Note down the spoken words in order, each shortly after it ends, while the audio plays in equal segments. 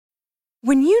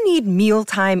When you need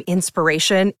mealtime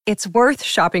inspiration, it's worth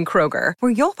shopping Kroger,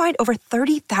 where you'll find over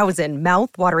 30,000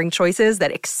 mouth-watering choices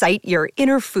that excite your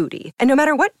inner foodie. And no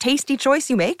matter what tasty choice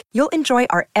you make, you'll enjoy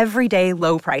our everyday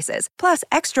low prices, plus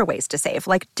extra ways to save,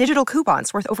 like digital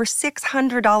coupons worth over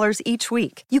 $600 each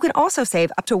week. You can also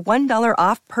save up to $1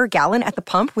 off per gallon at the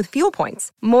pump with fuel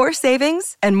points. More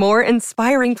savings and more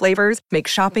inspiring flavors make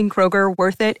shopping Kroger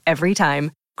worth it every time.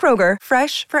 Kroger,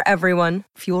 fresh for everyone.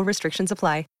 Fuel restrictions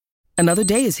apply. Another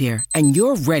day is here, and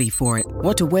you're ready for it.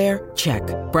 What to wear? Check.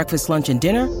 Breakfast, lunch, and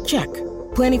dinner? Check.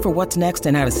 Planning for what's next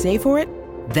and how to save for it?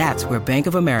 That's where Bank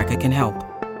of America can help.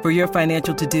 For your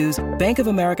financial to-dos, Bank of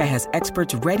America has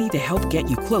experts ready to help get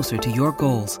you closer to your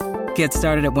goals. Get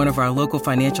started at one of our local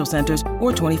financial centers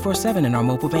or 24/7 in our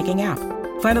mobile banking app.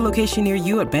 Find a location near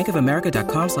you at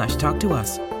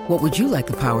bankofamerica.com/talktous. What would you like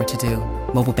the power to do?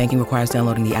 Mobile banking requires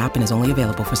downloading the app and is only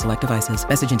available for select devices.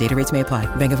 Message and data rates may apply.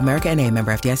 Bank of America N.A.,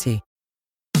 member FDIC.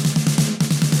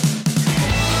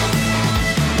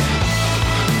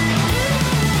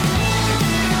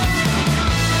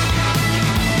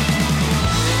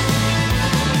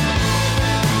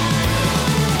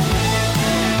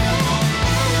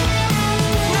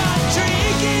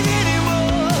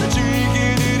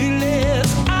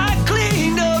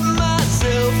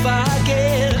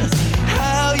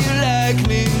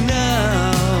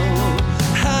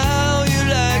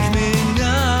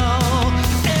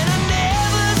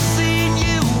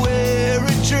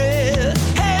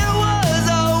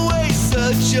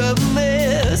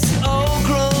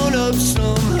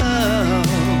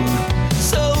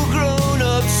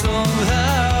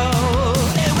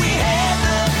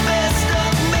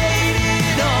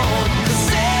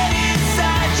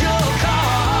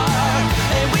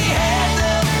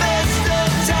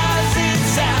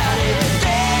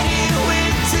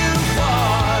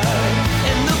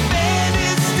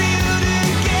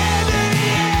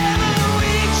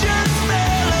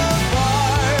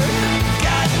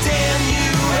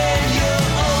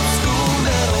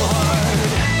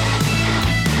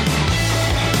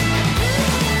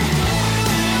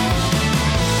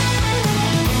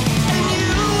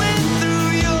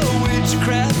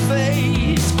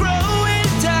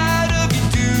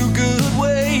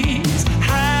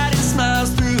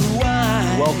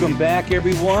 Welcome back,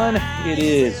 everyone. It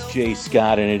is Jay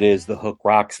Scott, and it is The Hook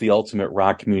Rocks, the Ultimate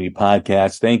Rock Community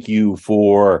Podcast. Thank you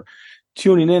for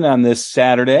tuning in on this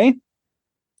Saturday,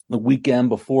 the weekend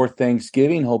before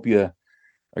Thanksgiving. Hope you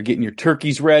are getting your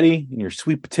turkeys ready and your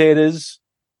sweet potatoes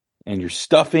and your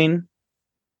stuffing,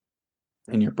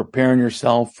 and you're preparing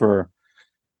yourself for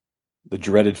the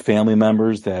dreaded family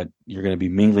members that you're going to be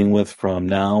mingling with from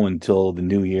now until the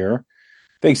new year.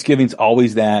 Thanksgiving's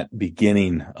always that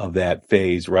beginning of that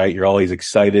phase, right? You're always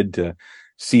excited to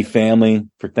see family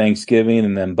for Thanksgiving,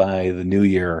 and then by the new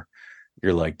year,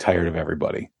 you're like tired of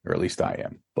everybody, or at least I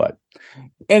am. But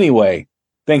anyway,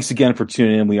 thanks again for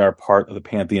tuning in. We are part of the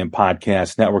Pantheon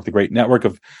Podcast Network, the great network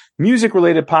of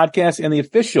music-related podcasts and the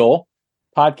official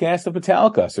podcast of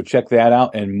Metallica. So check that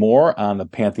out and more on the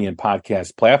Pantheon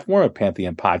Podcast platform at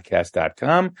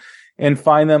pantheonpodcast.com. And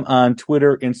find them on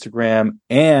Twitter, Instagram,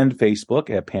 and Facebook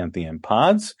at Pantheon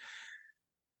Pods.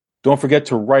 Don't forget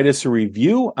to write us a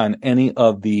review on any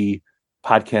of the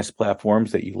podcast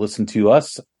platforms that you listen to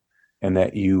us and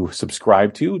that you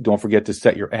subscribe to. Don't forget to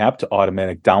set your app to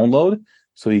automatic download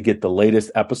so you get the latest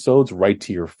episodes right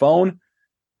to your phone.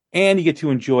 And you get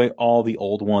to enjoy all the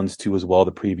old ones too as well.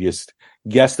 The previous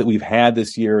guests that we've had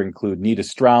this year include Nita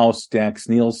Strauss, Dax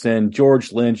Nielsen,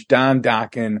 George Lynch, Don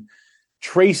Dokken,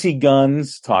 Tracy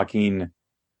Guns, talking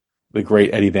the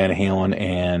great Eddie Van Halen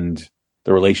and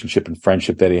the relationship and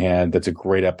friendship that he had. That's a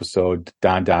great episode.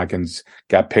 Don Dokken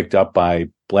got picked up by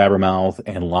Blabbermouth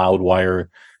and Loudwire,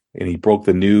 and he broke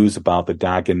the news about the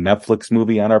Dokken Netflix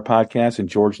movie on our podcast. And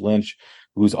George Lynch,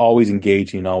 who's always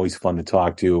engaging, always fun to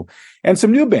talk to. And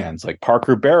some new bands like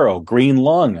Parker Barrow, Green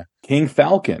Lung, King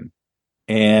Falcon,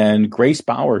 and Grace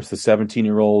Bowers, the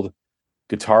 17-year-old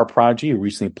guitar prodigy who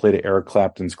recently played at Eric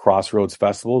Clapton's Crossroads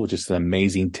Festival, which is an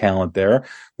amazing talent there.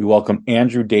 We welcome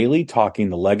Andrew Daly, talking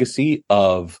the legacy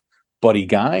of Buddy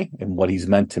Guy and what he's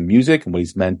meant to music and what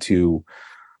he's meant to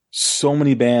so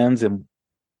many bands and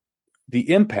the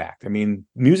impact. I mean,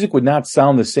 music would not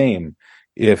sound the same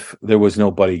if there was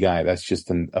no Buddy Guy. That's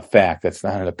just a fact. That's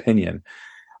not an opinion.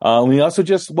 We also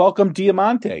just welcomed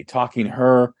Diamante, talking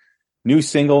her new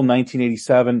single,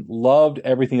 1987. Loved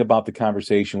everything about the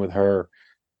conversation with her.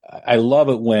 I love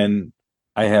it when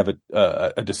I have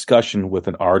a discussion with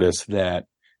an artist that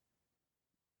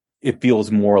it feels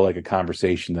more like a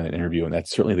conversation than an interview. And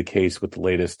that's certainly the case with the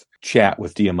latest chat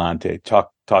with Diamante,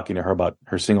 talking to her about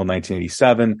her single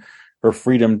 1987, her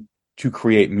freedom to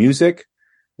create music,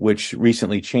 which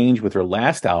recently changed with her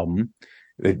last album,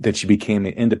 that she became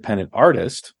an independent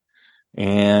artist,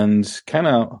 and kind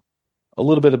of a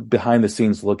little bit of behind the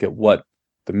scenes look at what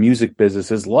the music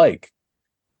business is like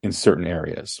in certain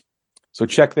areas. So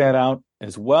check that out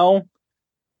as well.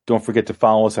 Don't forget to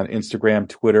follow us on Instagram,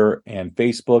 Twitter, and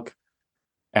Facebook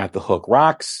at The Hook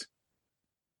Rocks.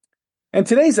 And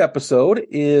today's episode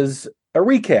is a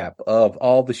recap of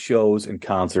all the shows and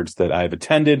concerts that I've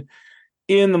attended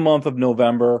in the month of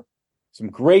November. Some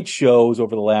great shows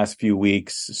over the last few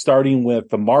weeks, starting with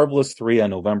the Marvelous 3 on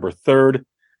November 3rd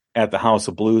at the House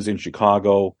of Blues in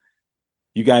Chicago.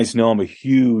 You guys know I'm a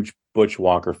huge Butch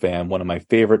Walker fan, one of my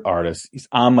favorite artists. He's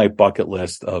on my bucket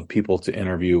list of people to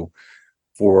interview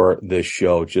for this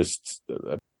show. Just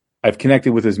I've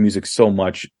connected with his music so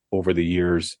much over the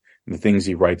years, and the things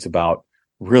he writes about.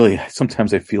 Really,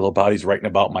 sometimes I feel about he's writing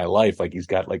about my life, like he's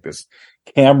got like this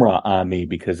camera on me,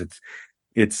 because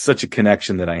it's such a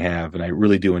connection that I have, and I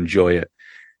really do enjoy it.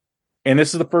 And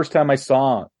this is the first time I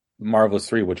saw Marvelous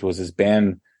 3, which was his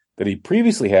band that he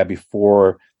previously had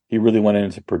before he really went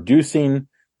into producing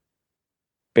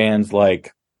bands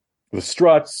like The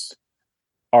Struts,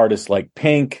 artists like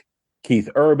Pink, Keith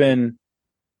Urban,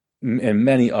 and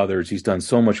many others. He's done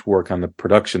so much work on the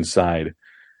production side,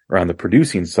 or on the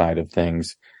producing side of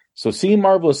things. So seeing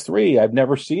Marvelous 3, I've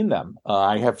never seen them.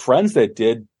 I have friends that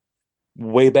did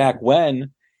way back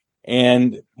when,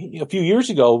 and a few years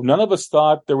ago, none of us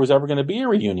thought there was ever going to be a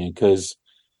reunion, because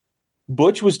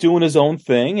Butch was doing his own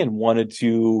thing and wanted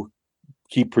to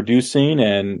keep producing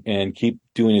and keep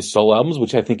doing his solo albums,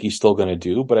 which I think he's still going to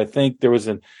do. But I think there was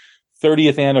a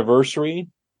 30th anniversary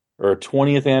or a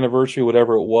 20th anniversary,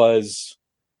 whatever it was,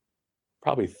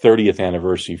 probably 30th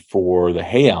anniversary for the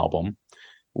Hey album,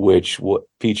 which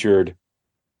featured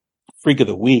Freak of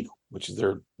the Week, which is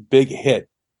their big hit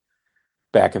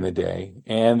back in the day.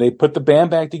 And they put the band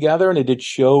back together, and they did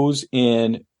shows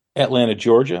in Atlanta,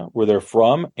 Georgia, where they're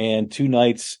from, and 2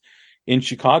 nights in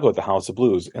Chicago at the House of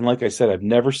Blues. And like I said, I've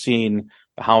never seen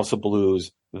the House of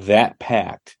Blues that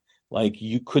packed. Like,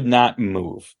 you could not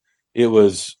move. It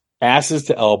was asses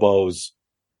to elbows.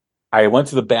 I went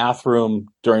to the bathroom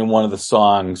during one of the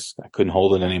songs. I couldn't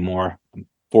hold it anymore. I'm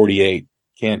 48.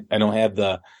 I don't have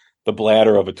the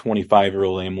bladder of a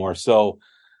 25-year-old anymore. So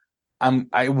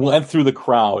I went through the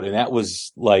crowd, and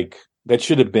that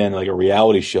should have been like a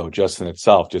reality show just in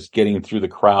itself, just getting through the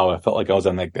crowd. I felt like I was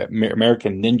on like that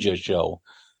American Ninja show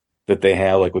that they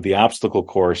have, like with the obstacle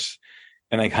course.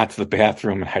 And I got to the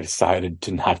bathroom, and I decided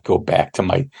to not go back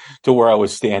to where I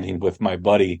was standing with my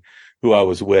buddy who I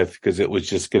was with, because it was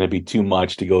just going to be too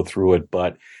much to go through it.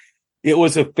 But it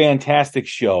was a fantastic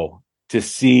show to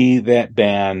see that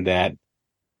band that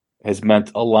has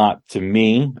meant a lot to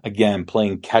me. Again,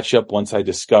 playing catch up once I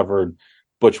discovered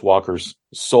Butch Walker's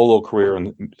solo career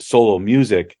and solo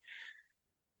music.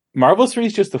 Marvelous 3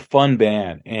 is just a fun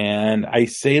band. And I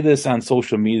say this on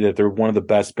social media that they're one of the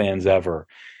best bands ever.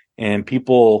 And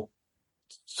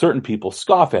certain people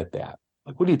scoff at that.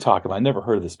 Like, what are you talking about? I never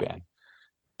heard of this band.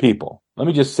 People, let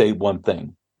me just say one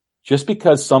thing. Just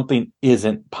because something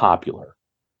isn't popular,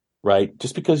 right?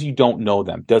 Just because you don't know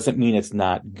them doesn't mean it's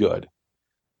not good,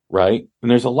 right? And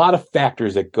there's a lot of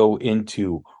factors that go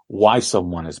into why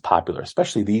someone is popular,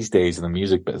 especially these days in the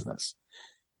music business.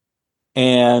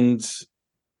 And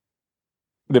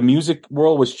the music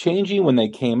world was changing when they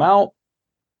came out,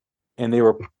 and they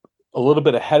were a little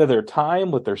bit ahead of their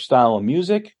time with their style of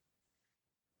music.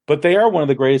 But they are one of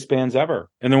the greatest bands ever,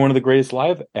 and they're one of the greatest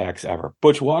live acts ever.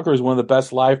 Butch Walker is one of the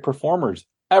best live performers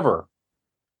ever.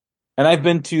 And I've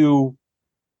been to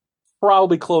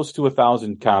probably close to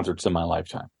 1,000 concerts in my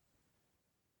lifetime.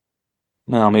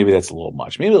 Well, maybe that's a little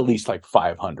much. Maybe at least like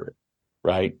 500,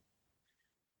 right?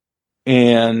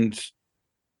 And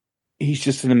he's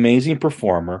just an amazing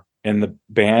performer, and the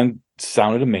band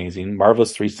sounded amazing.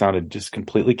 Marvelous 3 sounded just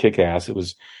completely kick-ass. It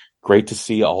was great to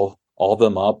see all of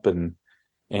them up and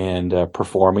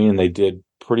performing, and they did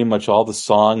pretty much all the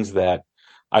songs that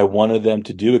I wanted them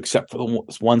to do, except for the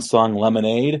one song,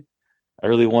 Lemonade. I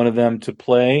really wanted them to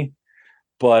play.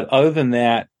 But other than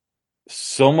that,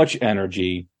 so much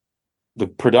energy. The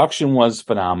production was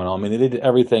phenomenal. I mean, they did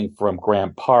everything from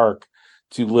Grant Park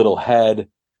to Little Head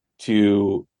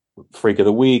to Freak of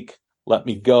the Week, Let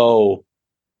Me Go.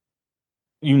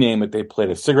 You name it. They played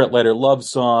a Cigarette Lighter Love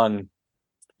Song,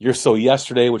 You're So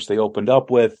Yesterday, which they opened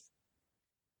up with.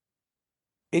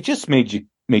 It just made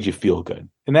you feel good.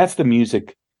 And that's the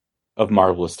music of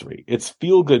Marvelous 3. It's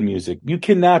feel good music. You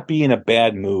cannot be in a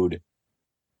bad mood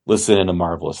listening to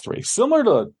Marvelous 3. Similar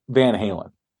to Van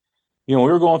Halen. You know,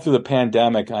 we were going through the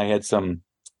pandemic. I had some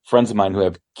friends of mine who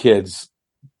have kids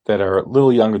that are a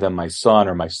little younger than my son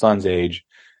or my son's age.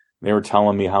 They were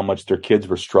telling me how much their kids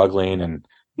were struggling. And,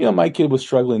 my kid was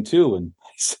struggling too. And I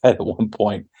said at one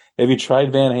point, have you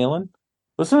tried Van Halen?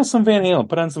 Listen to some Van Halen.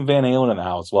 Put on some Van Halen in the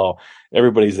house while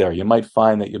everybody's there. You might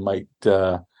find that you might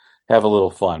have a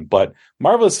little fun. But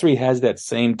Marvelous 3 has that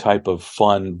same type of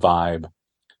fun vibe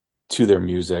to their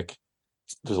music.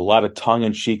 There's a lot of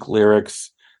tongue-in-cheek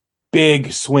lyrics,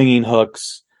 big swinging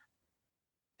hooks,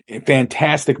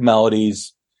 fantastic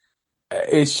melodies.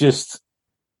 It's just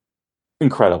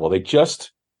incredible. They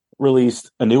just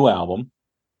released a new album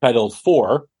titled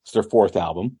 4. It's their 4th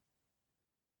album.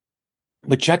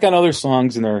 But check out other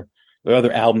songs in their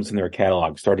other albums in their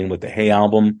catalog, starting with the Hey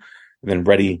album, and then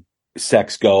Ready,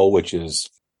 Sex, Go, which is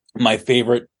my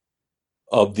favorite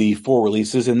of the 4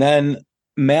 releases. And then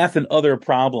Math and Other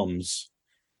Problems,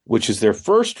 which is their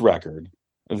first record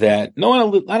that not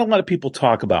a lot of people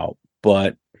talk about,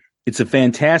 but it's a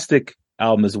fantastic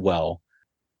album as well.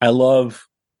 I love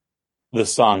the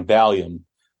song Valium,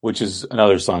 which is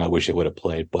another song I wish I would have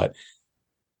played, but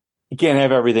you can't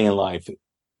have everything in life.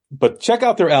 But check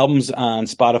out their albums on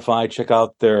Spotify. Check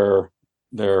out their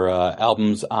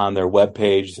albums on their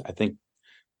webpage. I think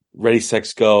Ready,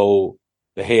 Sex, Go,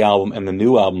 the Hey album, and the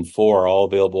new album 4 are all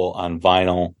available on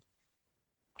vinyl.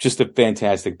 Just a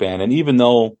fantastic band. And even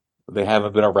though they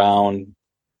haven't been around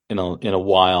in a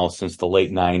while, since the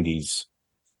late 90s,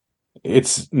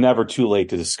 it's never too late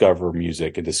to discover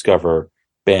music and discover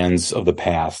bands of the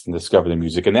past and discover the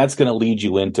music. And that's going to lead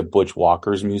you into Butch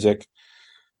Walker's music,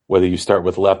 whether you start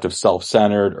with Left of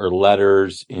Self-Centered or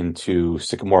Letters into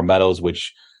Sycamore Meadows,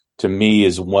 which to me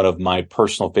is one of my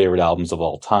personal favorite albums of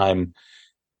all time.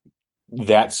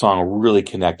 That song really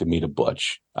connected me to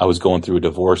Butch. I was going through a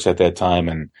divorce at that time,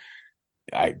 and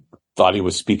I thought he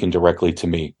was speaking directly to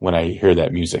me when I hear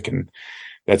that music. And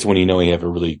that's when you have a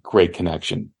really great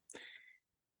connection.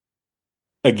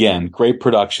 Again, great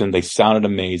production. They sounded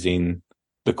amazing.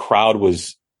 The crowd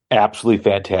was absolutely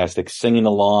fantastic, singing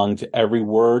along to every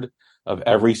word of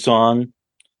every song.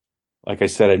 Like I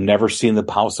said, I've never seen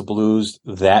the House of Blues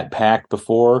that packed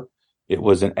before. It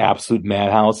was an absolute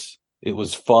madhouse. It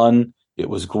was fun. It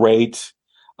was great.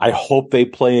 I hope they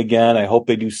play again. I hope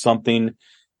they do something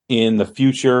in the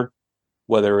future,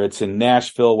 whether it's in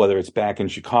Nashville, whether it's back in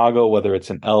Chicago, whether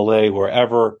it's in LA,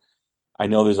 wherever. I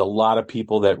know there's a lot of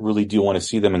people that really do want to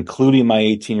see them, including my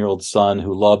 18-year-old son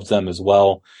who loves them as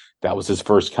well. That was his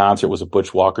first concert, was a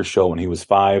Butch Walker show when he was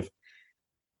 5.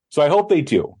 So I hope they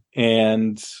do.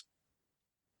 And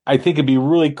I think it'd be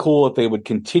really cool if they would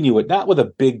continue it, not with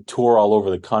a big tour all over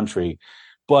the country,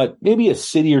 but maybe a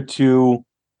city or two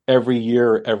every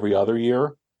year, every other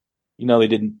year. They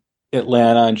did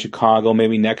Atlanta and Chicago.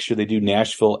 Maybe next year they do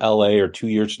Nashville, LA, or 2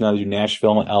 years from now they do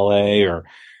Nashville and LA, or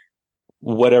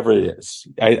whatever it is.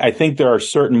 I think there are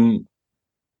certain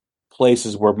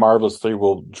places where Marvelous 3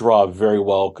 will draw very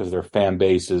well because their fan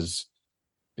base is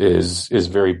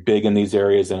very big in these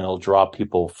areas, and it'll draw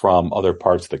people from other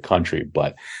parts of the country.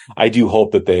 But I do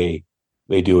hope that they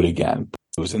do it again.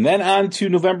 And then on to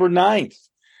November 9th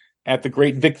at the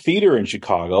Great Vic Theater in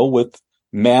Chicago with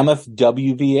Mammoth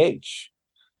WVH.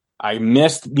 I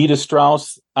missed Nita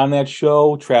Strauss on that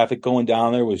show. Traffic going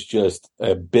down there was just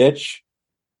a bitch,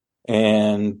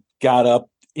 and got up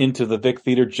into the Vic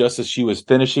Theater just as she was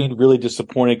finishing. Really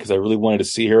disappointed because I really wanted to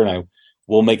see her, and I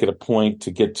will make it a point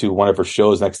to get to one of her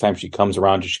shows next time she comes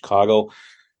around to Chicago.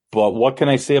 But what can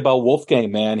I say about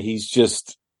Wolfgang, man? He's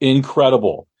just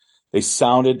incredible. They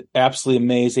sounded absolutely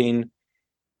amazing.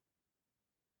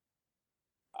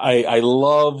 I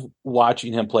love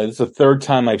watching him play. This is the 3rd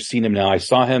time I've seen him now. I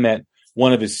saw him at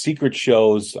one of his secret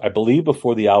shows, I believe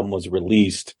before the album was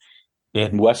released,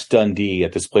 in West Dundee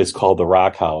at this place called the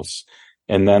Rock House.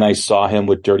 And then I saw him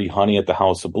with Dirty Honey at the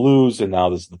House of Blues. And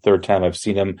now this is the 3rd time I've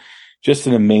seen him. Just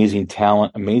an amazing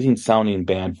talent, amazing sounding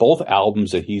band. Both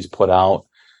albums that he's put out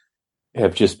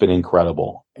have just been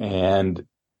incredible. And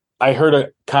I heard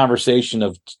a conversation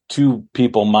of 2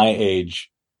 people my age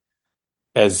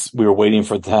as we were waiting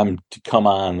for them to come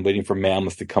on, waiting for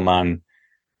Mammoth to come on,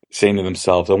 saying to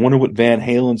themselves, I wonder what Van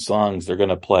Halen songs they're going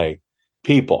to play.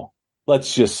 People,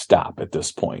 let's just stop at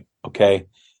this point, okay?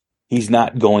 He's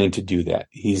not going to do that.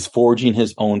 He's forging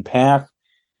his own path.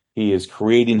 He is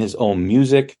creating his own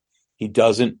music. He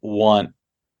doesn't want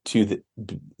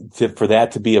for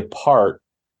that to be a part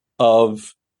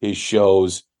of his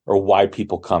shows or why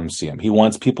people come see him. He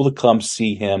wants people to come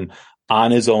see him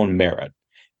on his own merit.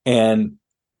 And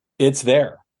it's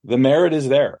there. The merit is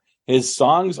there. His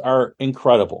songs are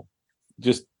incredible.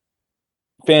 Just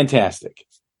fantastic.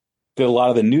 Did a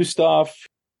lot of the new stuff.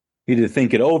 He did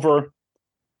Think It Over,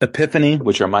 Epiphany,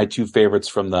 which are my 2 favorites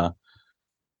from the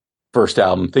first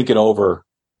album, thinking over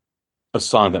a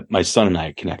song that my son and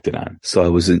I connected on. So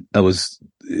it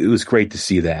was great to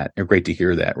see that, or great to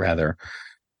hear that rather.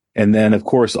 And then, of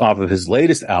course, off of his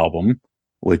latest album,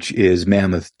 which is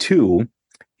Mammoth 2,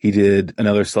 he did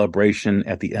another celebration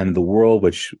at the end of the world,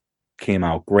 which came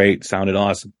out great, sounded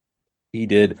awesome. He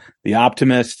did The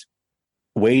Optimist,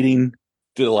 Waiting,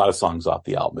 did a lot of songs off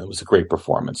the album. It was a great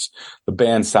performance. The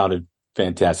band sounded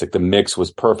fantastic. The mix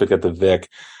was perfect at the Vic.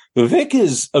 The Vic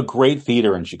is a great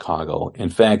theater in Chicago. In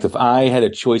fact, if I had a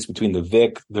choice between the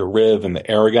Vic, the Riv, and the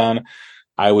Aragon,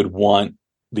 I would want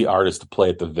the artist to play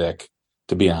at the Vic,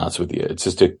 to be honest with you. It's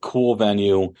just a cool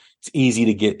venue. It's easy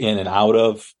to get in and out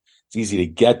of. It's easy to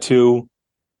get to.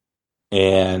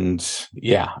 And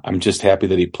yeah, I'm just happy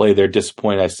that he played there.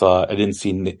 Disappointed I didn't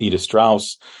see Nita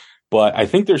Strauss, but I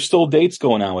think there's still dates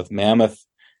going on with Mammoth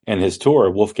and his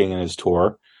tour, Wolfgang and his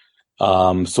tour.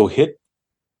 So hit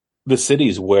the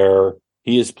cities where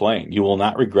he is playing. You will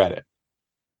not regret it.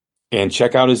 And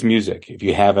check out his music if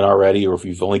you haven't already, or if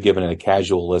you've only given it a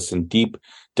casual listen. Deep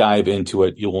dive into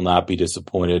it. You will not be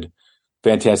disappointed.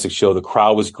 Fantastic show. The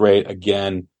crowd was great.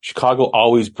 Again, Chicago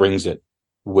always brings it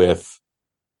with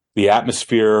the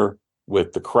atmosphere,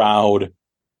 with the crowd.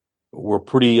 We're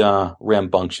pretty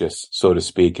rambunctious, so to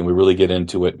speak, and we really get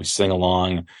into it. We sing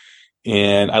along.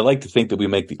 And I like to think that we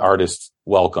make the artists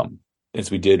welcome,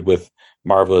 as we did with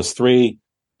Marvelous 3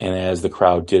 and as the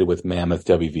crowd did with Mammoth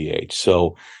WVH.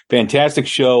 So fantastic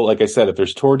show. Like I said, if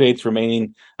there's tour dates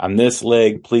remaining on this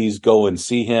leg, please go and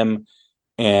see him,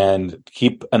 and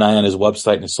keep an eye on his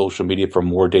website and his social media for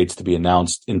more dates to be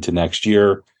announced into next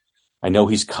year. I know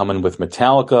he's coming with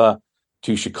Metallica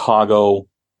to Chicago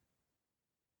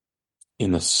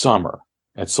in the summer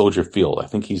at Soldier Field. I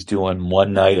think he's doing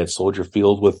one night at Soldier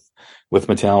Field with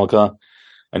Metallica.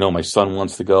 I know my son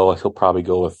wants to go. He'll probably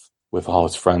go with all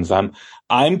his friends.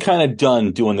 I'm kind of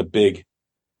done doing the big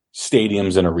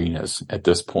stadiums and arenas at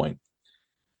this point.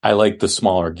 I like the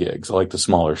smaller gigs. I like the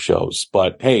smaller shows.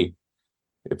 But hey,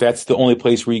 if that's the only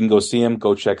place where you can go see him,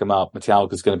 go check him out.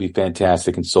 Metallica is going to be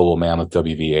fantastic, and so will Mammoth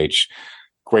WVH.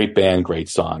 Great band, great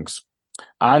songs.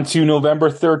 On to November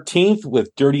 13th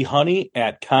with Dirty Honey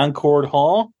at Concord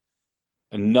Hall.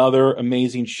 Another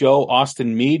amazing show.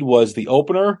 Austin Meade was the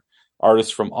opener.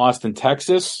 Artist from Austin,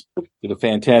 Texas. Did a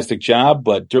fantastic job,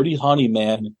 but Dirty Honey,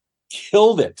 man,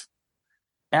 killed it.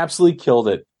 Absolutely killed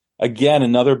it. Again,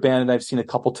 another band that I've seen a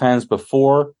couple times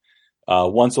before.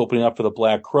 Once opening up for the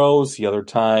Black Crowes, the other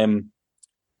time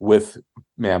with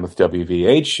Mammoth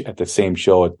WVH at the same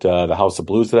show at the House of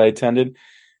Blues that I attended.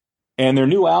 And their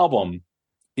new album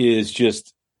is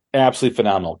just absolutely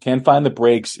phenomenal. Can't Find the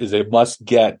Breaks is a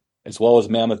must-get, as well as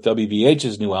Mammoth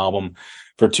WVH's new album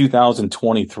for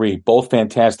 2023. Both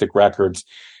fantastic records.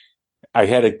 I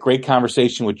had a great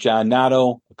conversation with John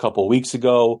Nato a couple of weeks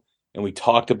ago, and we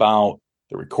talked about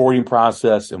the recording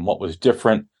process and what was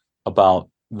different about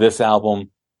this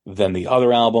album than the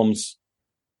other albums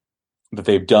that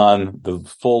they've done, the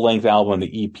full-length album and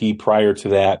the EP prior to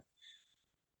that.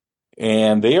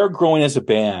 And they are growing as a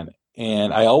band,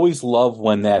 and I always love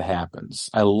when that happens.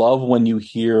 I love when you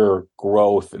hear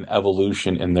growth and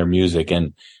evolution in their music.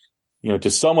 And, you know, to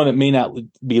someone that may not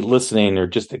be listening, or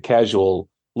just a casual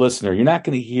listener, you're not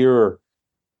going to hear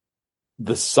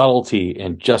the subtlety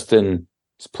in Justin's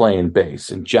playing bass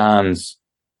and John's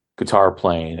guitar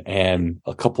playing, and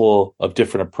a couple of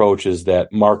different approaches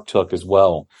that Mark took as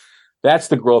well. That's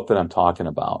the growth that I'm talking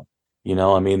about. You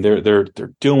know, I mean, they're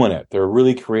doing it. They're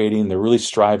really creating. They're really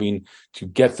striving to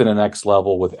get to the next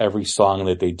level with every song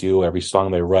that they do, every song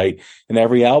they write, and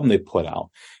every album they put out.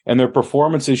 And their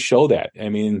performances show that. I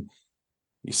mean,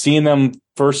 seeing them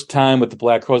first time with the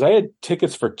Black Crowes, I had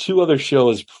tickets for 2 other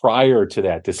shows prior to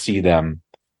that to see them.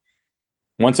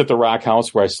 Once at the Rock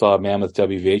House, where I saw Mammoth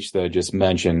WVH that I just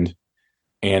mentioned,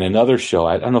 and another show.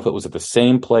 I don't know if it was at the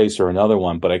same place or another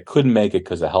one, but I couldn't make it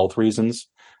because of health reasons.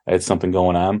 I had something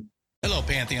going on. Hello,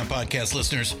 Pantheon Podcast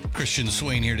listeners. Christian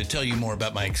Swain here to tell you more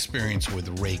about my experience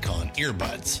with Raycon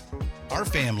earbuds. Our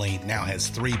family now has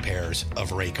 3 pairs of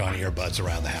Raycon earbuds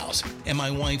around the house, and my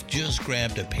wife just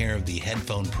grabbed a pair of the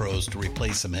Headphone Pros to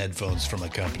replace some headphones from a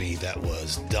company that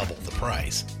was double the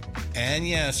price. And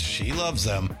yes, she loves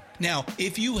them. Now,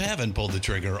 if you haven't pulled the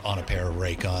trigger on a pair of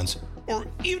Raycons, or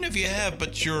even if you have,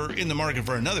 but you're in the market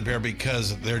for another pair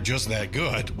because they're just that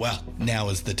good, well, now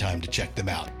is the time to check them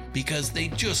out, because they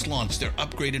just launched their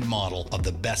upgraded model of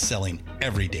the best-selling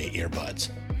everyday earbuds.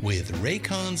 with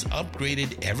Raycon's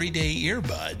upgraded everyday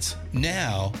earbuds.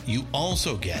 Now, you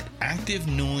also get active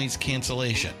noise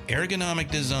cancellation,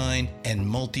 ergonomic design, and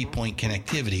multi-point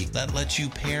connectivity that lets you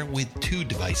pair with 2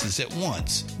 devices at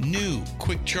once. New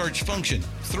quick charge function,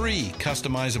 3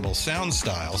 customizable sound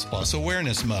styles, plus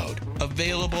awareness mode.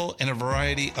 Available in a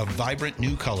variety of vibrant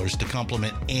new colors to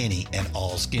complement any and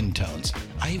all skin tones.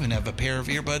 I even have a pair of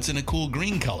earbuds in a cool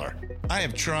green color. I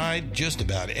have tried just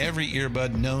about every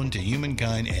earbud known to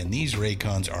humankind, and these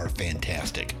Raycons are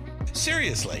fantastic.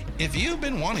 Seriously, if you've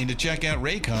been wanting to check out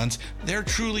Raycons, there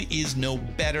truly is no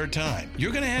better time.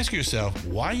 You're going to ask yourself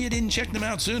why you didn't check them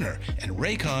out sooner, and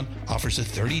Raycon offers a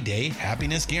 30-day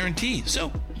happiness guarantee. So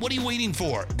what are you waiting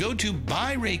for? Go to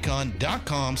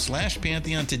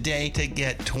buyraycon.com/Pantheon today to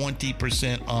get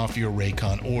 20% off your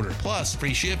Raycon order, plus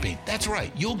free shipping. That's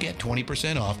right, you'll get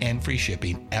 20% off and free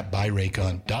shipping at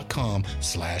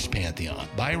buyraycon.com/Pantheon.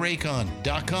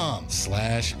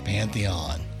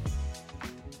 buyraycon.com/Pantheon.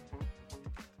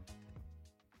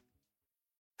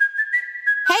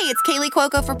 Hey, it's Kaylee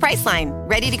Cuoco for Priceline.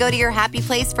 Ready to go to your happy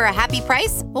place for a happy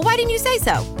price? Well, why didn't you say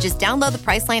so? Just download the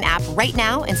Priceline app right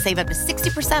now and save up to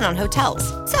 60% on hotels.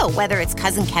 So whether it's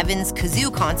Cousin Kevin's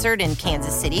Kazoo Concert in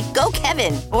Kansas City, go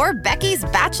Kevin, or Becky's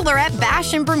Bachelorette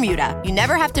Bash in Bermuda, you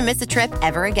never have to miss a trip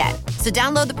ever again. So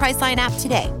download the Priceline app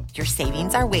today. Your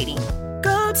savings are waiting.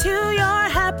 Go to your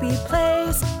happy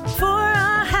place for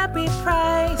a happy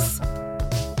price.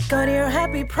 Go to your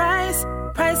happy price,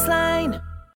 Priceline.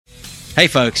 Hey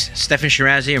folks, Stefan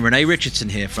Shirazi and Renee Richardson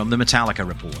here from the Metallica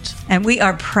Report. And we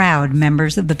are proud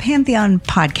members of the Pantheon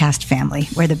podcast family,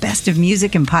 where the best of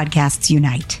music and podcasts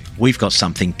unite. We've got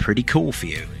something pretty cool for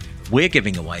you. We're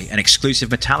giving away an exclusive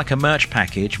Metallica merch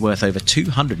package worth over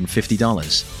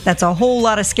 $250. That's a whole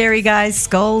lot of Scary Guys,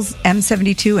 skulls,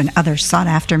 M72, and other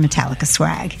sought-after Metallica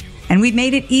swag. And we've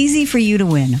made it easy for you to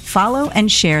win. Follow and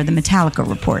share the Metallica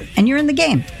Report, and you're in the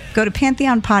game. Go to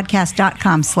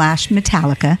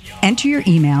pantheonpodcast.com/Metallica, enter your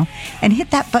email, and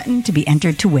hit that button to be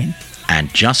entered to win.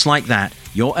 And just like that,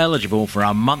 you're eligible for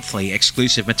our monthly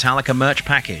exclusive Metallica merch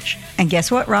package. And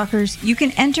guess what, rockers? You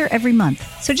can enter every month,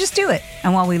 so just do it.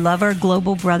 And while we love our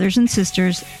global brothers and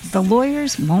sisters, the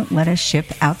lawyers won't let us ship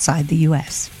outside the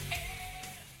U.S.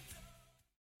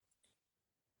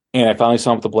 And I finally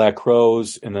saw them with the Black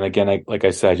Crowes. And then again, like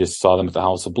I said, I just saw them at the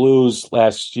House of Blues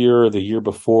last year, the year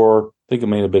before. I think it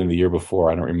may have been the year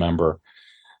before. I don't remember.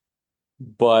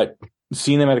 But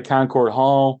seeing them at a Concord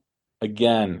Hall,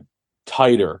 again,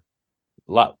 tighter.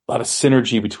 A lot of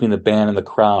synergy between the band and the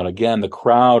crowd. Again, the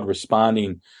crowd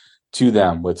responding to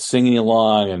them with singing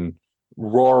along and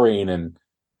roaring and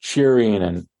cheering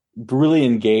and really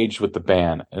engaged with the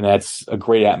band. And that's a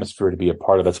great atmosphere to be a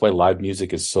part of. That's why live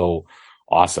music is so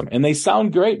awesome. And they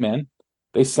sound great, man.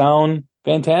 They sound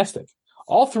fantastic.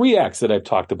 All 3 acts that I've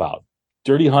talked about,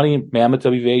 Dirty Honey, Mammoth,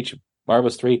 WVH,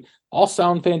 Marvelous 3, all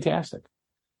sound fantastic.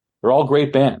 They're all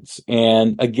great bands.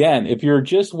 And again, if you're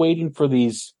just waiting for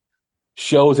these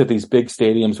shows at these big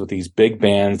stadiums with these big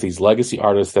bands, these legacy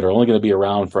artists that are only going to be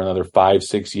around for another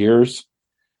 5-6 years,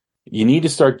 you need to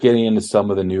start getting into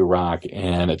some of the new rock.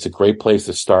 And it's a great place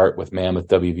to start with Mammoth,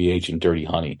 WVH, and Dirty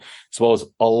Honey, as well as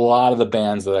a lot of the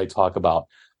bands that I talk about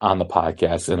on the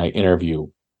podcast and I interview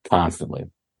constantly.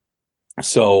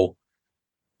 So,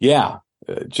 yeah,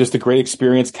 just a great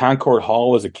experience. Concord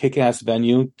Hall is a kick-ass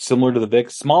venue, similar to the Vic,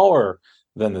 smaller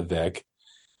than the Vic,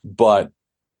 but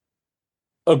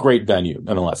a great venue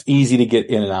nonetheless. Easy to get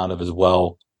in and out of as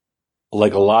well.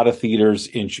 Like a lot of theaters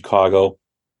in Chicago,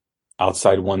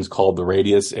 outside one's called the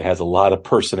Radius. It has a lot of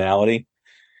personality.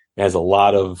 It has a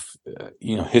lot of,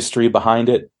 history behind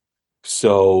it.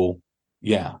 So,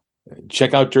 yeah,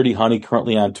 check out Dirty Honey,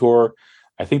 currently on tour.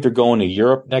 I think they're going to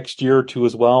Europe next year too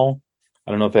as well.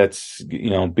 I don't know if that's,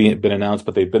 been announced,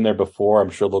 but they've been there before.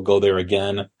 I'm sure they'll go there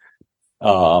again.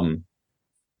 But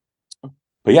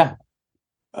yeah,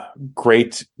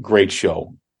 great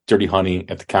show. Dirty Honey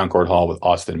at the Concord Hall with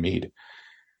Austin Meade.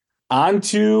 On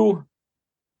to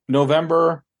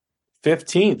November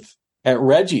 15th at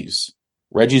Reggie's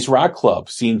Rock Club,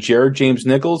 seeing Jared James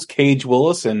Nichols, Cage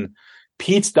Willis, and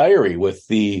Pete's Diary with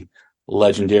the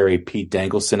legendary Pete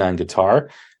Dangleson on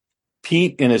guitar.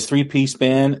 Pete and his 3-piece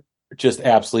band are just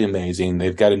absolutely amazing.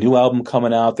 They've got a new album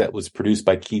coming out that was produced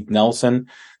by Keith Nelson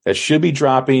that should be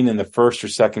dropping in the first or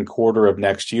second quarter of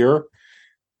next year.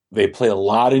 They play a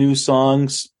lot of new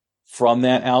songs from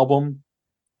that album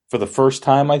for the first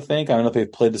time, I think. I don't know if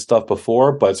they've played the stuff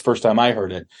before, but it's the first time I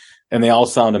heard it. And they all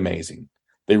sound amazing.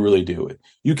 They really do.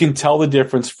 You can tell the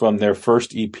difference from their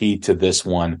first EP to this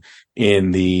one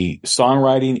in the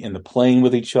songwriting, in the playing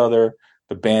with each other.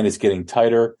 The band is getting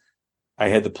tighter. I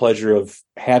had the pleasure of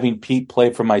having Pete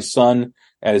play for my son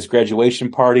at his graduation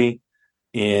party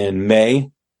in May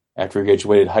after he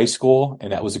graduated high school.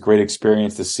 And that was a great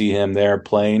experience to see him there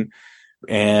playing.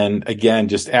 And again,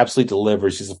 just absolutely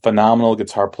delivers. He's a phenomenal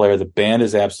guitar player. The band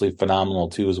is absolutely phenomenal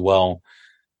too, as well.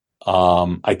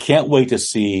 I can't wait to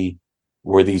see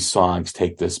where these songs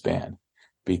take this band,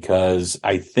 because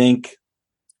I think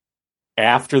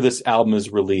after this album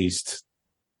is released,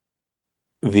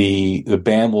 the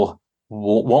band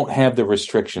won't have the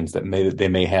restrictions that they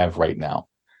may have right now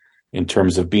in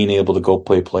terms of being able to go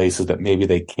play places that maybe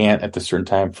they can't at a certain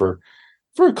time for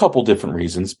a couple different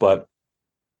reasons. But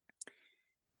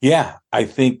yeah, I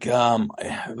think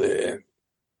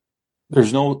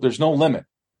there's no limit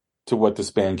to what this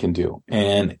band can do.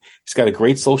 And he's got a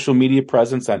great social media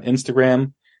presence on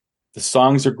Instagram. The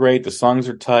songs are great. The songs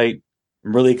are tight.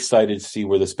 I'm really excited to see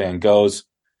where this band goes.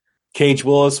 Cage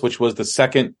Willis, which was the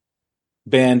second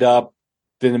band up,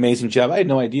 did an amazing job. I had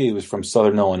no idea he was from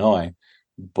Southern Illinois,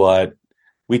 but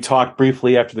we talked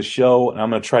briefly after the show, and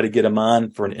I'm going to try to get him on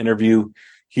for an interview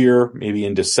here, maybe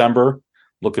in December.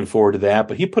 Looking forward to that.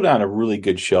 But he put on a really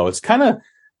good show. It's kind of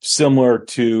similar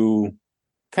to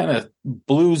kind of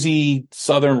bluesy,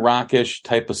 Southern rockish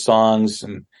type of songs,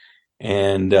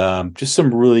 and just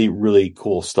some really, really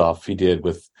cool stuff he did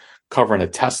with covering a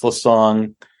Tesla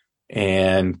song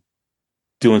and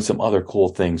doing some other cool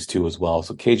things too as well.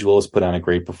 So Cage Willis put on a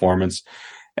great performance.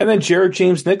 And then Jared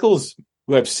James Nichols,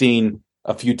 who I've seen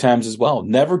a few times as well,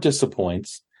 never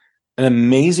disappoints. An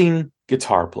amazing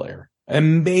guitar player.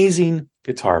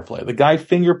 The guy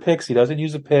finger picks. He doesn't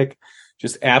use a pick.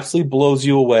 Just absolutely blows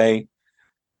you away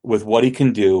with what he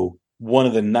can do. One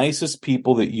of the nicest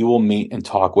people that you will meet and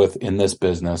talk with in this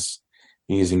business.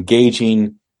 He is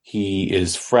engaging. He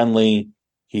is friendly.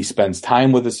 He spends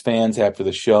time with his fans after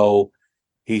the show.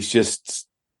 He's just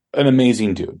an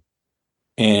amazing dude.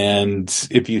 And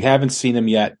if you haven't seen him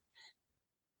yet,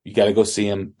 you got to go see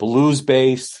him.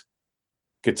 Blues-based,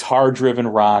 guitar-driven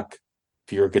rock.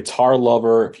 If you're a guitar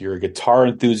lover, if you're a guitar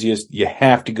enthusiast, you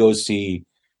have to go see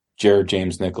Jared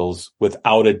James Nichols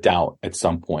without a doubt at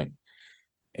some point.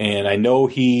 And I know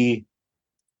he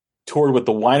toured with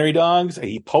the Winery Dogs.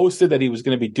 He posted that he was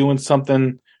going to be doing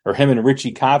something, or him and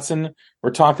Richie Kotzen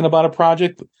were talking about a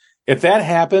project. If that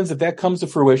happens, if that comes to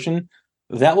fruition,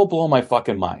 that will blow my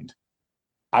fucking mind.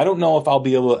 I don't know if I'll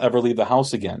be able to ever leave the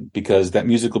house again, because that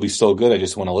music will be so good. I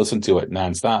just want to listen to it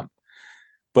nonstop.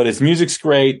 But his music's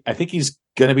great. I think he's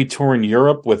going to be touring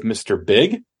Europe with Mr.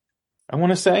 Big, I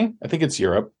want to say. I think it's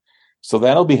Europe. So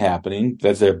that'll be happening.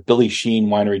 That's a Billy Sheen,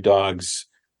 Winery Dogs,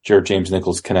 Jared James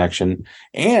Nichols connection.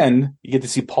 And you get to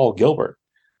see Paul Gilbert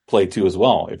play too as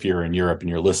well. If you're in Europe and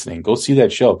you're listening, go see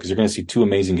that show, because you're going to see two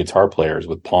amazing guitar players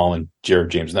with Paul and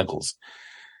Jared James Nichols.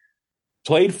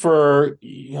 Played for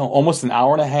almost an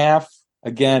hour and a half.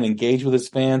 Again, engaged with his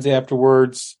fans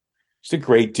afterwards. Just a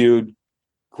great dude.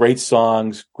 Great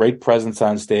songs, great presence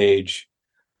on stage.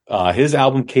 His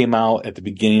album came out at the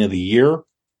beginning of the year,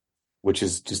 which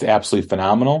is just absolutely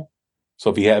phenomenal. So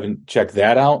if you haven't checked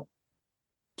that out,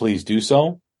 please do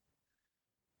so.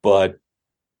 But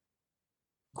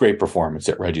great performance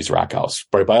at Reggie's Rock House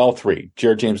by all three.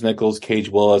 Jared James Nichols, Cage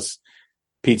Willis,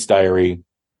 Pete's Diary.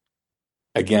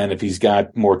 Again, if he's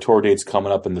got more tour dates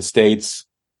coming up in the States,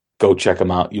 go check him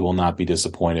out. You will not be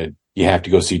disappointed. You have to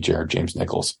go see Jared James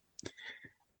Nichols.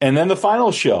 And then the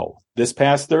final show this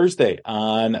past Thursday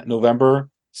on November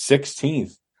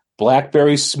 16th,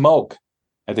 Blackberry Smoke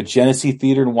at the Genesee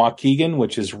Theater in Waukegan,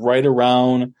 which is right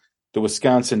around the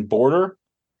Wisconsin border.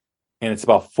 And it's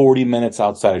about 40 minutes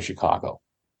outside of Chicago.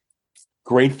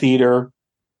 Great theater.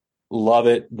 Love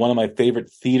it. One of my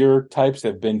favorite theater types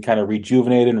that have been kind of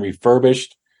rejuvenated and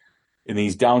refurbished in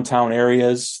these downtown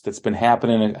areas. That's been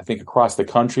happening, I think, across the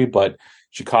country, but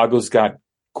Chicago's got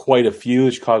quite a few.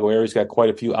 The Chicago area's got quite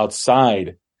a few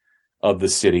outside of the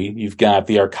city. You've got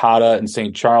the Arcata in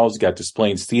St. Charles. You've got Des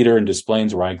Plaines Theater in Des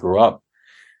Plaines, where I grew up.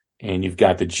 And you've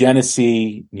got the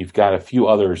Genesee. You've got a few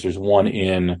others. There's one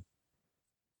in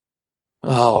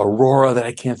Aurora that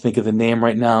I can't think of the name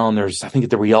right now. And there's, I think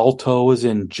the Rialto is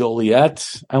in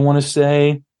Joliet, I want to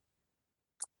say.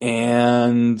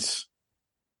 And it's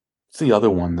the other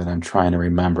one that I'm trying to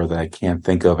remember that I can't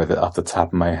think of it off the top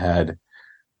of my head.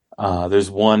 There's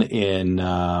one in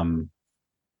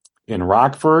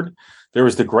Rockford. There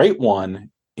was the great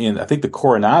one in, I think, the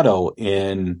Coronado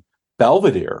in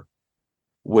Belvedere,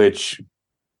 which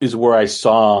is where I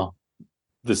saw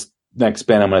this next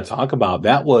band I'm going to talk about.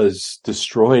 That was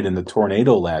destroyed in the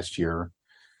tornado last year.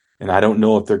 And I don't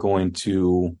know if they're going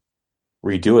to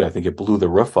redo it. I think it blew the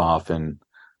roof off. And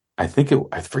I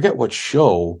forget what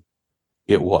show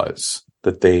it was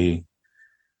that they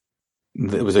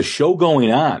there was a show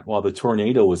going on while the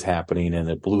tornado was happening, and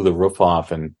it blew the roof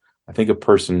off, and I think a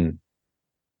person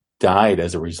died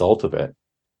as a result of it.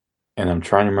 And I'm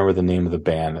trying to remember the name of the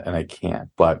band, and I can't.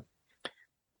 But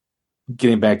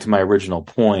getting back to my original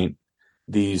point,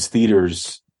 these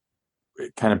theaters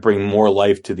kind of bring more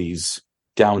life to these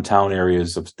downtown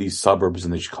areas of these suburbs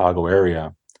in the Chicago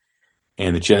area.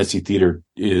 And the Genesee Theater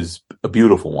is a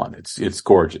beautiful one. It's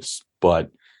gorgeous.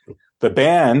 But the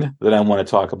band that I want to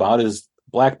talk about is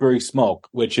Blackberry Smoke,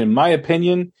 which in my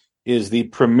opinion is the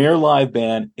premier live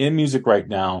band in music right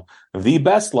now, the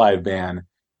best live band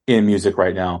in music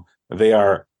right now. They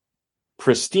are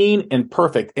pristine and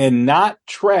perfect and not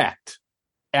tracked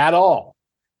at all.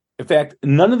 In fact,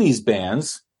 none of these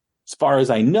bands, as far as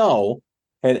I know,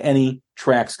 had any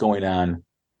tracks going on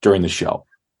during the show.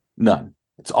 None.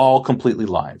 It's all completely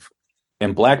live.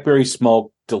 And Blackberry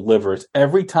Smoke delivers.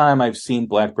 Every time I've seen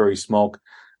Blackberry Smoke,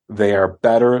 they are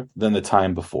better than the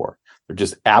time before. They're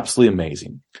just absolutely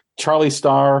amazing. Charlie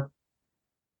Starr,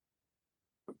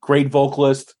 great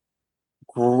vocalist,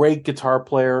 great guitar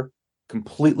player,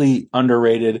 completely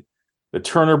underrated. The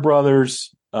Turner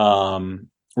brothers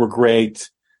were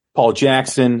great. Paul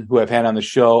Jackson, who I've had on the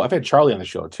show. I've had Charlie on the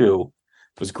show too.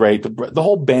 It was great. The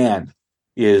whole band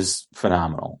is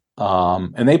phenomenal.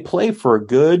 And they play for a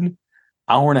good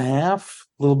hour and a half,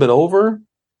 a little bit over.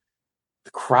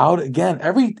 The crowd, again,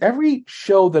 every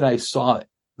show that I saw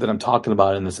that I'm talking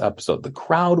about in this episode, the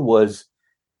crowd was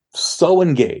so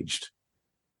engaged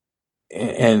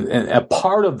and a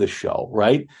part of the show,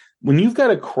 right? When you've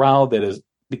got a crowd that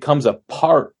becomes a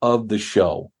part of the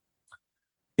show,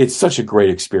 it's such a great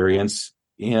experience,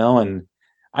 and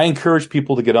I encourage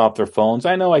people to get off their phones.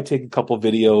 I know I take a couple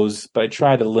videos, but I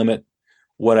try to limit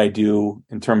what I do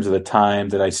in terms of the time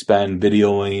that I spend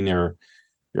videoing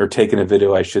or taking a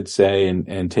video, I should say,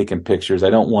 and taking pictures. I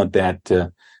don't want that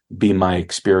to be my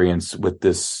experience with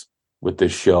this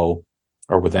show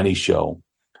or with any show,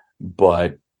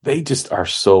 but they just are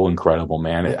so incredible,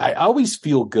 man. I always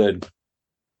feel good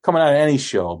coming out of any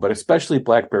show, but especially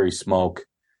Blackberry Smoke.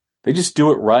 They just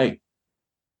do it right.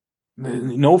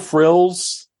 No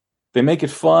frills. They make it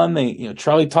fun.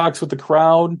 Charlie talks with the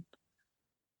crowd.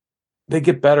 They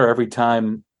get better every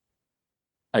time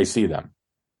I see them.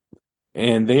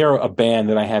 And they are a band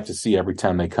that I have to see every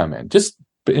time they come in.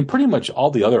 And pretty much all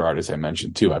the other artists I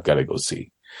mentioned too, I've got to go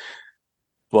see.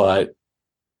 But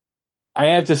I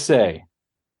have to say,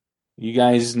 you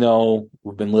guys know,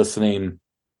 we've been listening.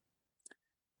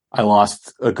 I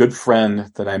lost a good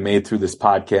friend that I made through this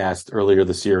podcast earlier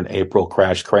this year in April,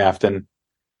 Crash Crafton,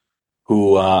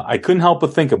 who I couldn't help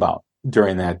but think about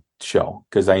during that show,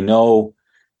 because I know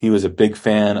he was a big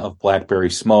fan of Blackberry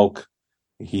Smoke.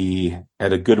 He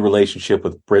had a good relationship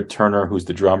with Britt Turner, who's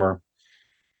the drummer,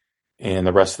 and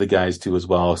the rest of the guys too as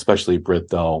well, especially Britt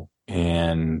though.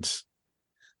 And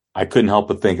I couldn't help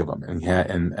but think of him,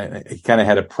 and he kind of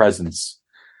had a presence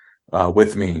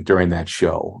with me during that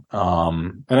show.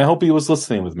 And I hope he was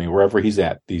listening with me wherever he's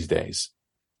at these days,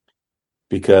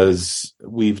 because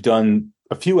we've done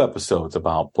a few episodes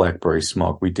about Blackberry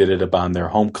Smoke. We did it about their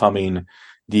Homecoming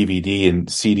DVD and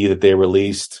CD that they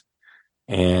released.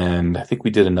 And I think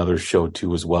we did another show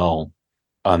too as well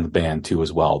on the band too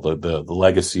as well. The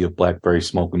legacy of Blackberry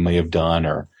Smoke we may have done,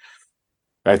 or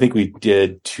I think we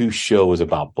did 2 shows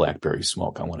about Blackberry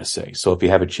Smoke, I want to say. So if you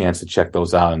have a chance to check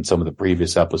those out in some of the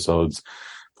previous episodes,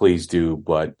 please do.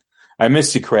 But I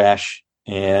miss you, Crash,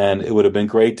 and it would have been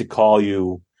great to call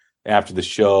you after the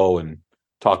show and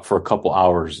talk for a couple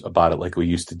hours about it like we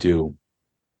used to do.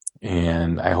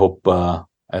 And I hope,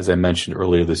 as I mentioned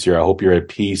earlier this year, I hope you're at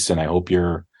peace, and I hope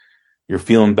you're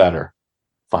feeling better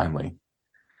finally.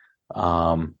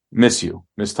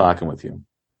 Miss talking with you.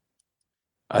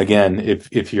 Again,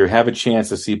 if you have a chance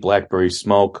to see Blackberry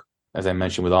Smoke, as I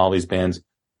mentioned with all these bands,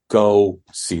 go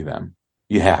see them.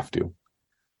 You have to.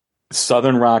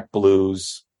 Southern rock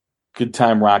blues, good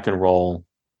time rock and roll.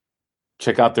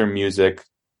 Check out their music.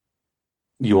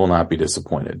 You will not be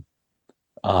disappointed.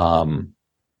 Not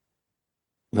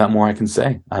more I can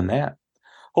say on that.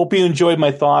 Hope you enjoyed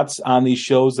my thoughts on these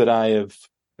shows that I have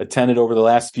attended over the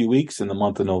last few weeks in the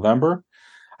month of November.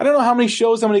 I don't know how many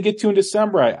shows I'm going to get to in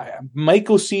December. I might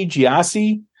go see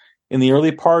Giassi in the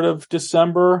early part of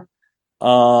December.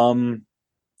 But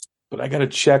I got to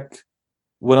check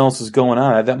what else is going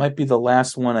on. That might be the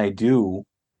last one I do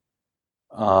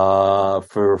for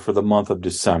the month of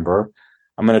December.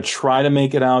 I'm going to try to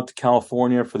make it out to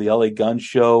California for the LA Gun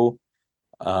Show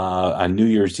on New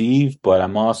Year's Eve, but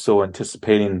I'm also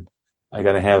anticipating I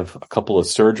got to have a couple of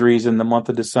surgeries in the month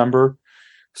of December.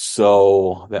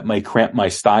 So that might cramp my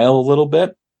style a little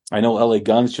bit. I know LA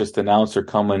Guns just announced they're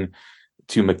coming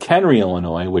to McHenry,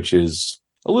 Illinois, which is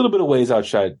a little bit of ways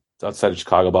outside of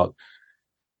Chicago, about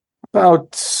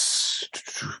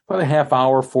a half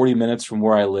hour, 40 minutes from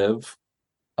where I live,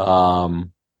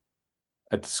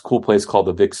 at this cool place called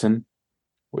the Vixen,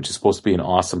 which is supposed to be an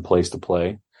awesome place to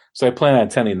play. So I plan on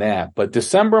attending that. But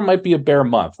December might be a bare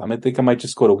month. I think I might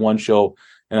just go to one show,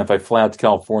 and if I fly out to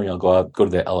California, I'll go to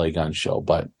the LA Gun show.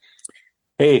 But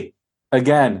hey,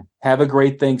 again, have a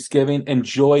great Thanksgiving.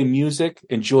 Enjoy music.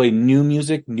 Enjoy new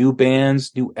music, new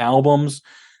bands, new albums.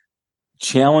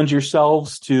 Challenge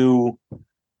yourselves to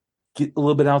get a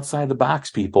little bit outside the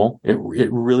box, people. It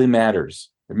really matters.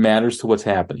 It matters to what's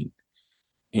happening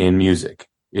in music.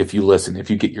 If you listen, if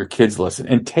you get your kids to listen,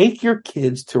 and take your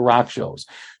kids to rock shows.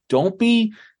 Don't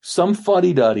be some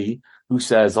fuddy-duddy who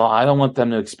says, oh, I don't want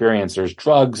them to experience, there's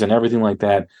drugs and everything like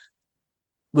that.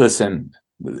 Listen,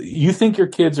 you think your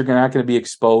kids are not going to be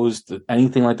exposed to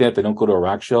anything like that if they don't go to a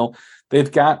rock show? They've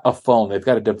got a phone. They've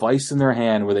got a device in their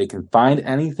hand where they can find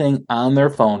anything on their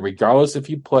phone, regardless if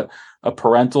you put a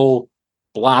parental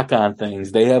block on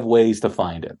things. They have ways to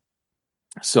find it.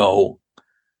 So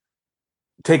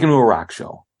take them to a rock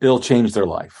show. It'll change their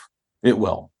life. It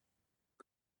will.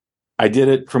 I did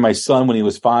it for my son when he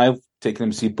was 5, taking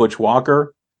him to see Butch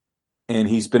Walker, and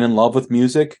he's been in love with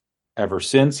music ever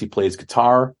since. He plays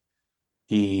guitar.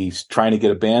 He's trying to get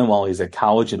a band while he's at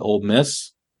college in Ole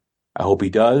Miss. I hope he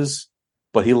does.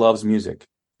 But he loves music,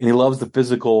 and he loves the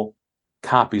physical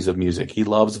copies of music. He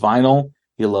loves vinyl.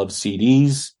 He loves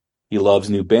CDs. He loves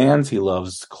new bands. He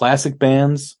loves classic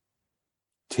bands.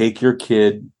 Take your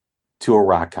kid to a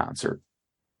rock concert.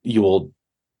 You will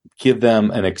give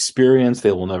them an experience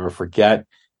they will never forget.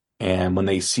 And when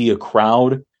they see a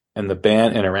crowd and the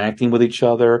band interacting with each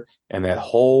other and that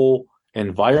whole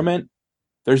environment,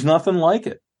 there's nothing like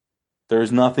it.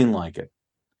 There's nothing like it.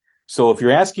 So if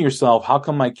you're asking yourself, how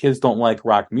come my kids don't like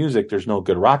rock music? There's no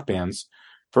good rock bands.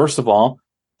 First of all,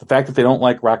 the fact that they don't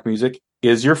like rock music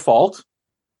is your fault.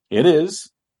 It is,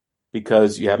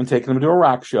 because you haven't taken them to a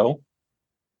rock show.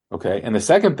 Okay. And the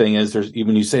second thing is,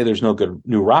 when you say there's no good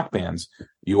new rock bands,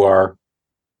 you are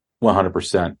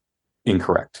 100%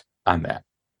 incorrect on that.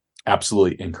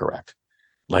 Absolutely incorrect.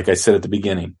 Like I said at the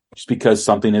beginning, just because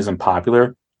something isn't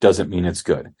popular doesn't mean it's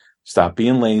good. Stop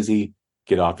being lazy,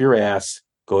 get off your ass,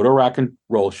 go to a rock and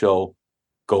roll show,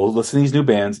 go listen to these new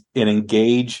bands, and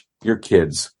engage your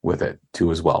kids with it too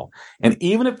as well. And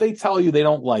even if they tell you they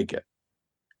don't like it,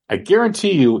 I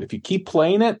guarantee you, if you keep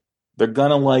playing it, they're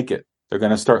going to like it. They're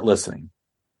going to start listening.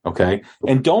 Okay.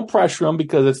 And don't pressure them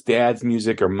because it's dad's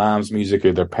music or mom's music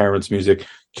or their parents' music.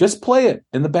 Just play it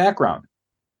in the background.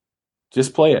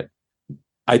 Just play it.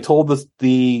 I told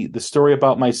the story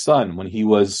about my son when he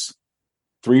was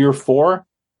 3 or 4.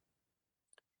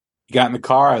 He got in the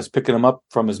car. I was picking him up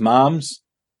from his mom's,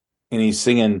 and he's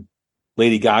singing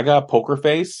Lady Gaga, Poker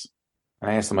Face.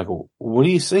 And I asked him, what are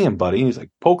you singing, buddy? And he's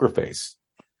like, Poker Face.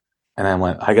 And I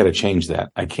went, I got to change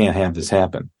that. I can't have this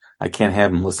happen. I can't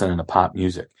have him listening to pop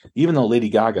music, even though Lady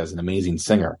Gaga is an amazing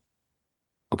singer.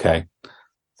 Okay.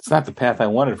 It's not the path I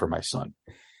wanted for my son.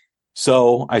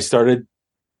 So I started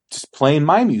just playing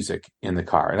my music in the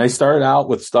car. And I started out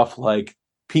with stuff like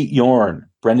Pete Yorn,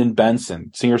 Brendan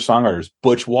Benson, singer-songwriters,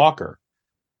 Butch Walker.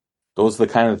 Those are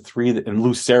the kind of 3 and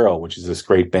Lucero, which is this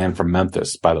great band from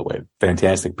Memphis, by the way,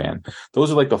 fantastic band.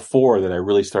 Those are like the 4 that I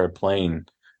really started playing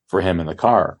for him in the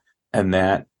car. And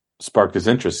that sparked his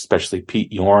interest, especially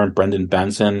Pete Yorn, Brendan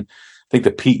Benson. I think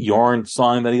the Pete Yorn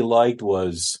song that he liked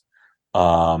was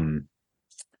Life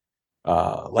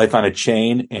on a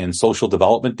Chain and Social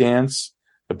Development Dance.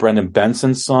 The Brendan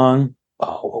Benson song,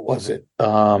 what was it?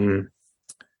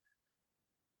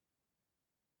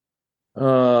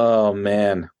 Oh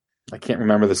man, I can't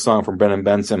remember the song from Brendan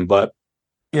Benson, but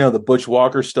the Butch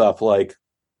Walker stuff like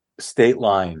State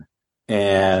Line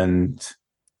and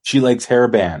She Likes Hair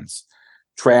Bands,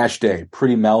 Trash Day,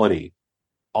 Pretty Melody,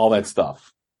 all that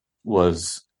stuff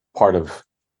was part of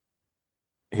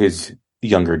his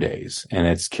younger days. And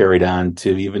it's carried on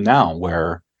to even now,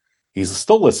 where he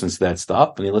still listens to that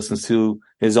stuff, and he listens to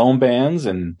his own bands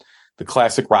and the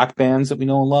classic rock bands that we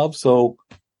know and love. So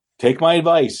take my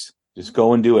advice. Just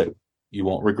go and do it. You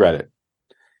won't regret it.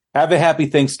 Have a happy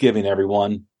Thanksgiving,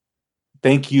 everyone.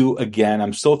 Thank you again.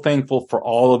 I'm so thankful for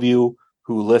all of you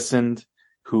who listened,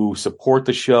 who support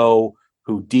the show,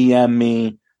 who DM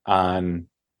me on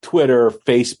Twitter,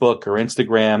 Facebook, or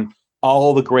Instagram,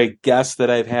 all the great guests that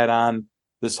I've had on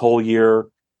this whole year.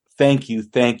 Thank you,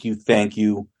 thank you, thank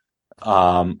you.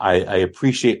 I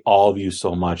appreciate all of you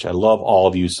so much. I love all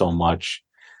of you so much.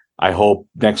 I hope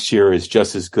next year is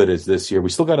just as good as this year. We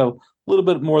still got a little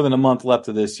bit more than a month left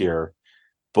of this year,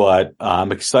 but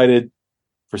I'm excited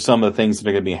for some of the things that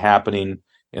are going to be happening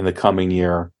in the coming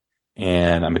year.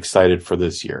 And I'm excited for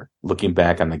this year, looking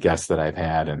back on the guests that I've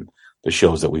had and the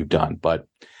shows that we've done. But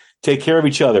take care of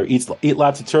each other. Eat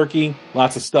lots of turkey,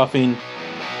 lots of stuffing.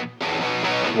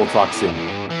 We'll talk soon.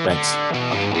 Thanks.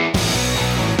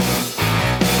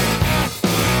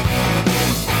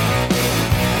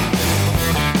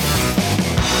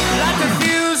 Light the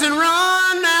fuse and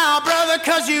run now, brother,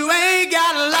 'cause you ain't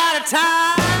got a lot of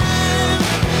time.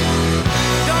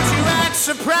 Don't you act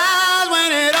surprised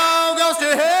when it all goes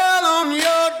to hell on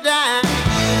your dime.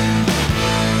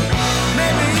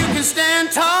 Maybe you can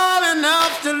stand tall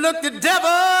enough to look the devil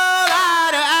eye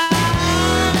to eye.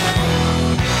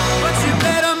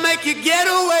 You get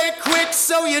away quick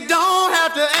so you don't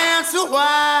have to answer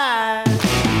why.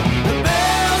 The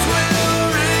bells will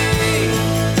ring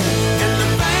and the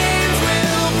flames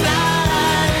will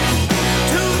fly.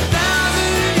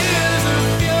 2,000 years of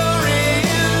fury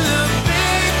in the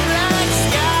big black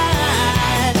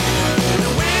sky.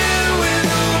 The wind will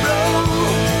blow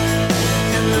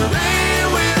and the rain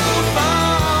will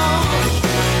fall.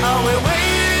 Are we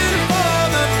waiting for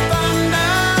the thunder?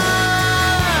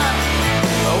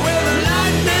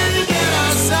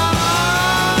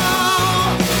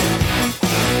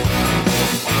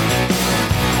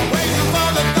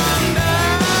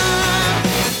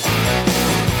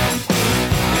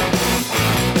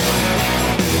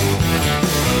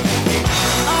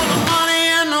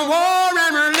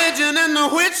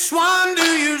 Which one do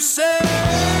you say?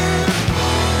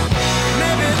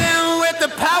 Maybe them with the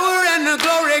power and the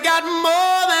glory got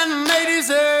more than they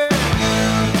deserve.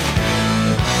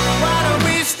 Why do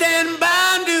we stand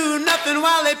by and do nothing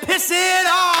while they piss it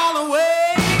all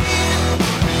away?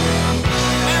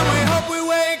 And we hope we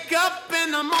wake up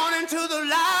in the morning to the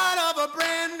light of a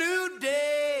brand new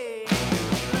day.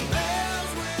 The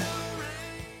bells will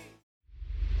ring.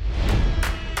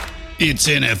 It's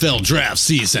NFL draft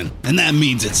season, and that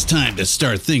means it's time to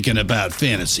start thinking about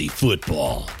fantasy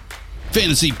football.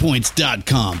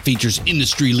 FantasyPoints.com features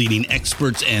industry-leading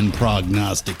experts and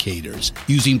prognosticators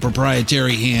using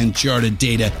proprietary hand-charted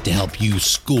data to help you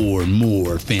score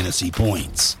more fantasy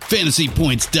points.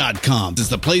 FantasyPoints.com is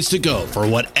the place to go for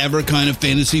whatever kind of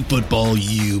fantasy football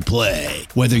you play.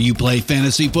 Whether you play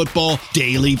fantasy football,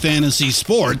 daily fantasy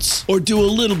sports, or do a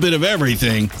little bit of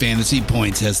everything, Fantasy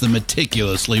Points has the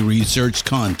meticulously researched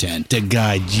content to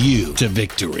guide you to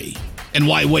victory. And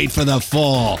why wait for the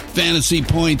fall? Fantasy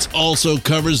Points also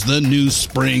covers the new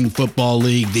spring football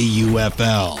league, the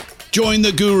UFL. Join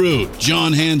the guru,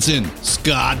 John Hansen,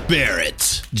 Scott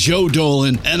Barrett, Joe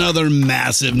Dolan, and other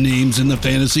massive names in the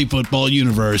fantasy football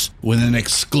universe with an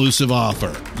exclusive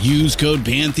offer. Use code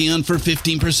Pantheon for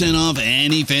 15% off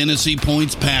any Fantasy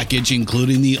Points package,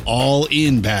 including the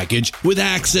all-in package, with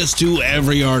access to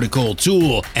every article,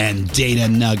 tool, and data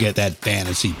nugget that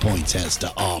Fantasy Points has to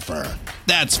offer.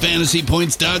 That's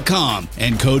FantasyPoints.com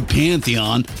and code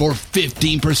Pantheon for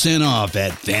 15% off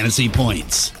at Fantasy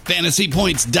Points.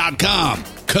 FantasyPoints.com,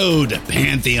 code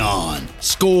Pantheon.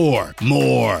 Score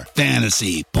more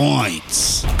fantasy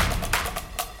points.